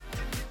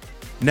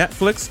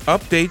Netflix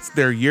updates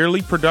their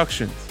yearly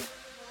productions.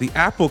 The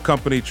Apple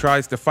company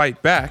tries to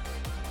fight back.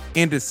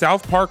 And is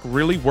South Park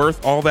really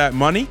worth all that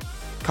money?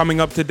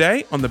 Coming up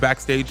today on the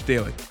Backstage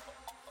Daily.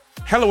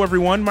 Hello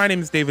everyone, my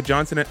name is David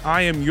Johnson and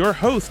I am your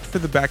host for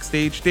the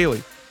Backstage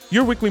Daily,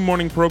 your weekly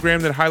morning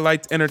program that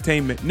highlights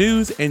entertainment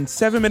news in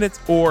 7 minutes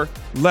or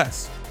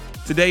less.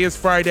 Today is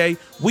Friday,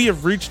 we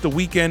have reached the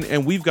weekend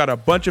and we've got a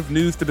bunch of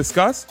news to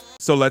discuss,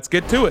 so let's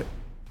get to it.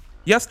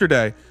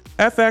 Yesterday,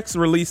 FX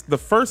released the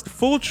first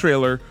full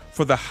trailer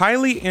for the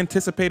highly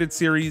anticipated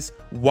series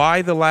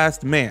Y: The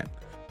Last Man.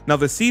 Now,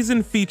 the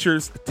season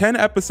features 10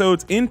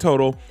 episodes in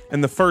total,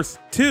 and the first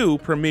 2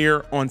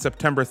 premiere on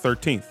September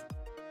 13th.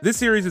 This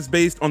series is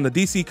based on the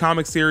DC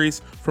Comics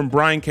series from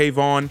Brian K.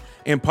 Vaughan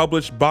and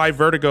published by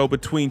Vertigo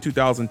between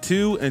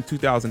 2002 and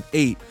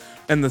 2008.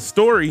 And the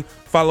story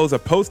follows a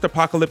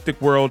post-apocalyptic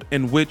world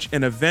in which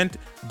an event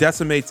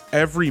decimates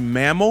every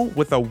mammal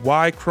with a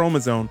Y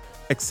chromosome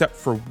except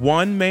for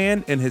one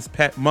man and his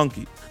pet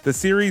monkey. The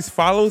series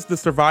follows the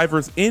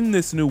survivors in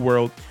this new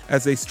world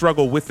as they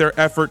struggle with their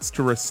efforts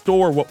to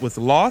restore what was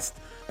lost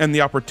and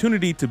the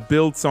opportunity to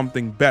build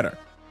something better.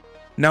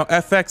 Now,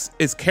 FX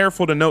is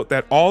careful to note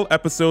that all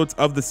episodes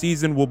of the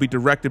season will be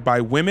directed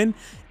by women,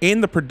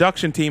 and the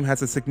production team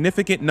has a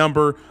significant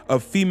number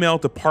of female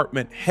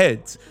department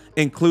heads,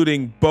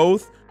 including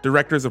both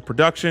directors of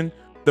production,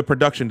 the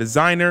production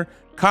designer,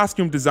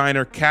 costume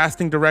designer,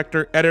 casting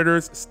director,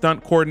 editors,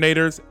 stunt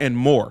coordinators, and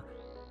more.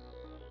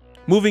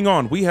 Moving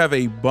on, we have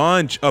a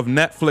bunch of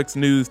Netflix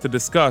news to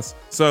discuss,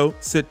 so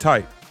sit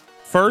tight.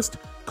 First,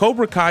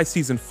 Cobra Kai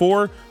Season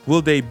 4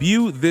 will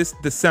debut this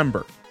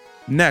December.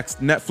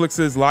 Next,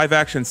 Netflix's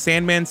live-action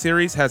Sandman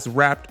series has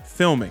wrapped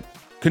filming.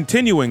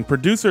 Continuing,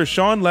 producer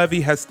Sean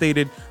Levy has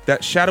stated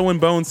that Shadow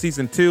and Bone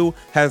Season 2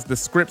 has the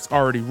scripts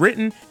already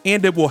written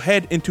and it will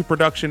head into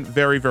production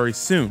very, very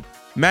soon.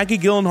 Maggie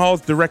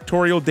Gyllenhaal's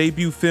directorial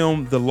debut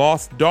film, The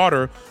Lost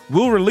Daughter,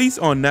 will release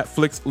on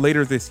Netflix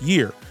later this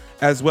year,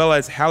 as well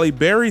as Halle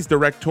Berry's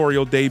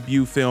directorial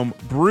debut film,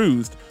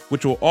 Bruised,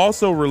 which will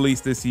also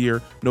release this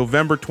year,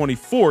 November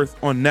 24th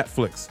on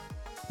Netflix.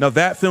 Now,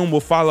 that film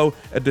will follow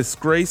a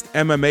disgraced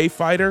MMA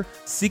fighter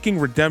seeking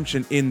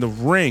redemption in the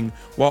ring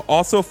while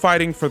also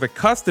fighting for the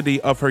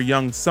custody of her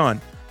young son.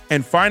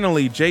 And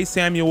finally, Jay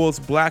Samuel's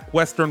Black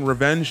Western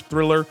revenge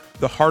thriller,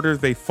 The Harder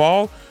They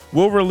Fall,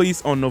 will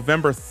release on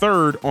November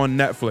 3rd on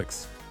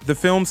Netflix. The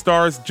film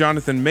stars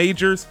Jonathan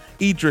Majors,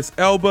 Idris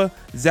Elba,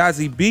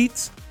 Zazie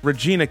Beetz,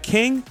 Regina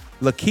King,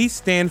 Lakeith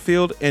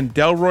Stanfield, and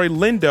Delroy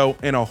Lindo,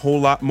 and a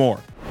whole lot more.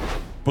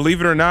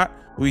 Believe it or not,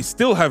 we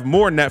still have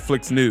more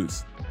Netflix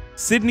news.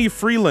 Sydney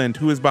Freeland,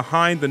 who is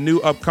behind the new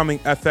upcoming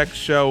FX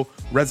show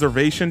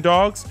Reservation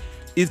Dogs,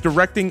 is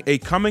directing a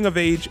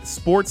coming-of-age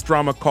sports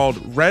drama called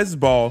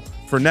Rezball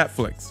for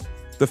Netflix.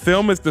 The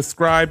film is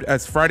described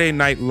as Friday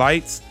Night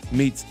Lights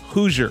meets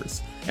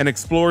Hoosiers and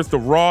explores the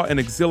raw and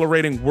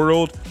exhilarating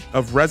world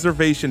of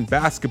reservation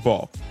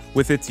basketball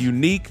with its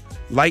unique,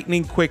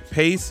 lightning-quick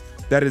pace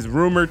that is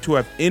rumored to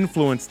have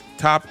influenced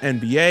top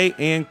NBA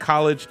and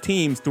college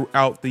teams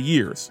throughout the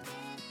years.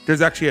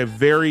 There's actually a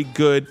very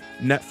good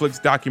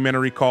Netflix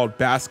documentary called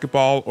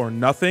Basketball or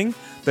Nothing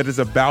that is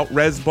about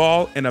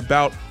Rezball and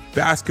about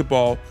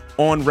basketball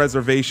on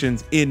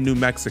reservations in New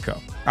Mexico.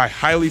 I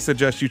highly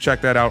suggest you check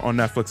that out on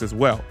Netflix as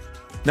well.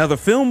 Now, the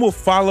film will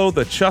follow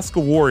the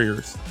Chuska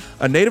Warriors,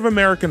 a Native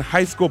American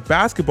high school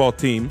basketball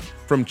team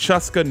from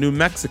Chuska, New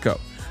Mexico,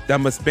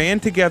 that must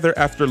band together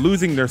after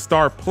losing their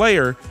star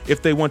player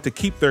if they want to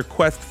keep their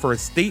quest for a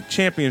state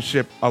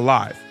championship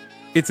alive.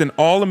 It's an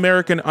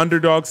all-American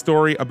underdog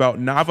story about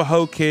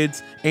Navajo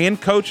kids and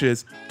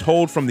coaches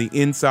told from the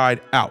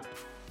inside out.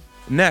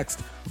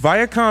 Next,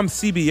 Viacom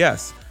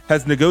CBS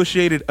has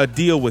negotiated a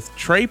deal with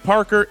Trey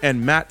Parker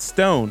and Matt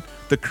Stone,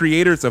 the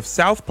creators of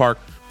South Park,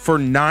 for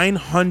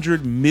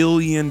 $900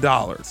 million.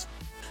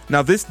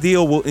 Now, this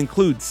deal will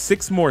include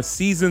 6 more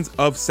seasons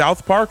of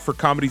South Park for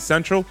Comedy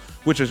Central,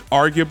 which is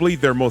arguably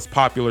their most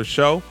popular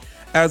show,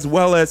 as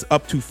well as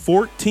up to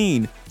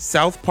 14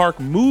 South Park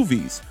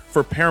movies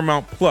for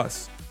Paramount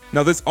Plus.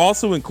 Now, this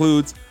also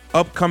includes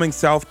upcoming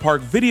South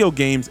Park video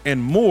games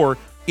and more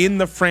in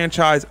the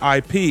franchise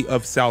IP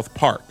of South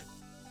Park.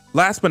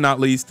 Last but not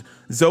least,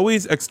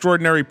 Zoe's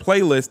Extraordinary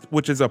Playlist,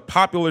 which is a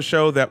popular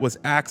show that was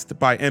axed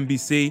by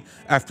NBC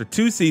after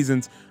 2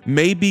 seasons,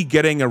 may be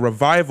getting a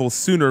revival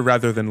sooner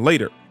rather than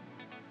later.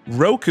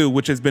 Roku,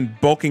 which has been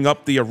bulking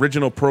up the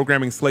original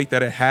programming slate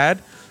that it had,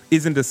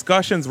 is in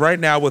discussions right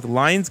now with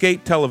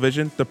Lionsgate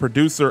Television, the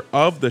producer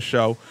of the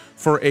show,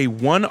 for a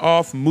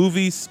one-off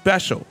movie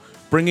special,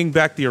 bringing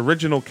back the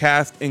original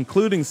cast,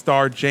 including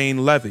star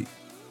Jane Levy.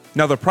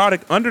 Now, the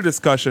product under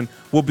discussion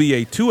will be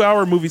a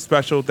 2-hour movie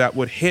special that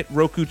would hit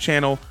Roku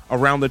Channel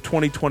around the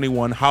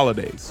 2021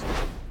 holidays.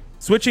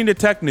 Switching to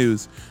tech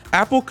news,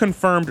 Apple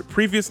confirmed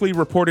previously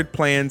reported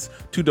plans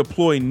to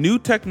deploy new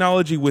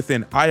technology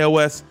within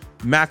iOS,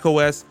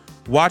 macOS,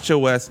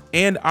 watchOS,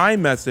 and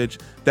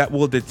iMessage that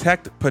will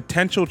detect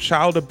potential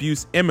child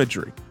abuse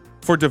imagery.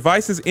 For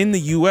devices in the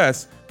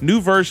US, New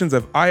versions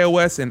of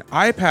iOS and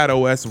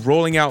iPadOS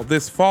rolling out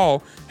this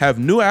fall have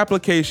new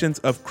applications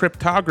of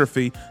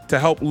cryptography to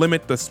help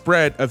limit the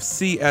spread of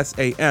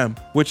CSAM,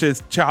 which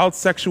is child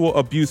sexual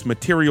abuse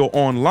material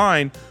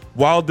online,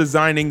 while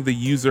designing the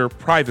user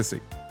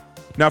privacy.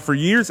 Now, for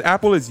years,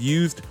 Apple has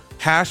used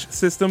hash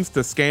systems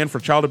to scan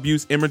for child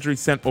abuse imagery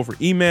sent over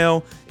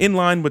email, in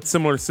line with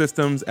similar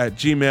systems at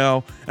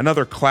Gmail and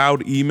other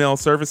cloud email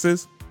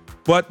services.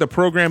 But the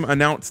program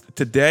announced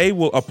today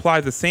will apply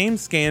the same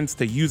scans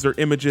to user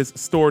images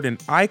stored in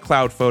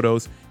iCloud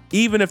photos,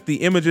 even if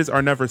the images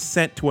are never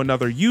sent to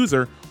another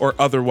user or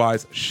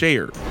otherwise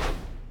shared.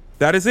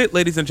 That is it,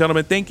 ladies and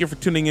gentlemen. Thank you for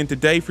tuning in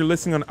today. If you're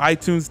listening on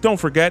iTunes, don't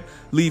forget,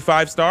 leave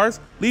 5 stars,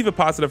 leave a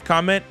positive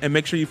comment, and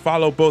make sure you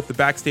follow both the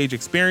Backstage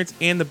Experience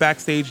and the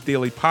Backstage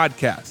Daily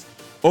podcast.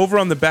 Over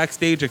on the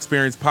Backstage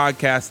Experience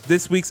podcast,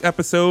 this week's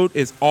episode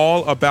is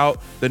all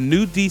about the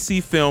new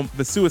DC film,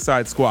 The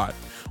Suicide Squad.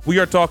 We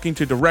are talking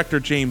to director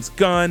James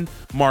Gunn,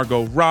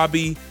 Margot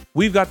Robbie.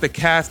 We've got the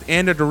cast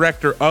and the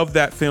director of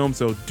that film,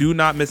 so do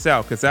not miss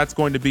out, because that's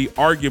going to be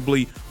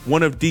arguably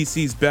one of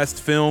DC's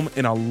best film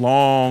in a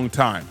long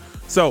time.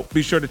 So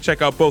be sure to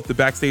check out both the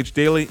Backstage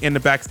Daily and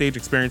the Backstage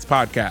Experience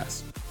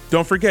podcast.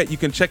 Don't forget, you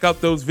can check out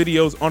those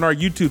videos on our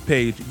YouTube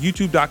page,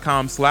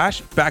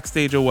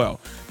 youtube.com/BackstageOL.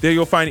 There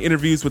you'll find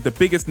interviews with the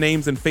biggest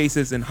names and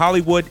faces in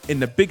Hollywood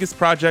and the biggest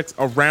projects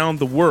around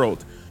the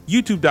world.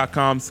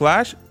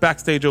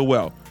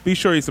 youtube.com/BackstageOL. Be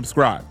sure you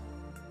subscribe.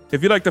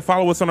 If you'd like to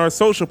follow us on our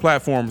social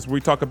platforms where we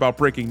talk about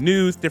breaking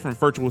news, different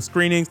virtual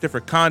screenings,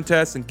 different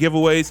contests and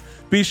giveaways,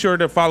 be sure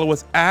to follow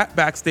us at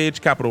Backstage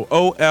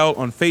OL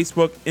on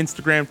Facebook,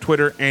 Instagram,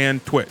 Twitter,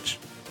 and Twitch.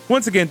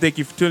 Once again, thank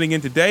you for tuning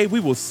in today. We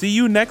will see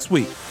you next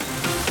week.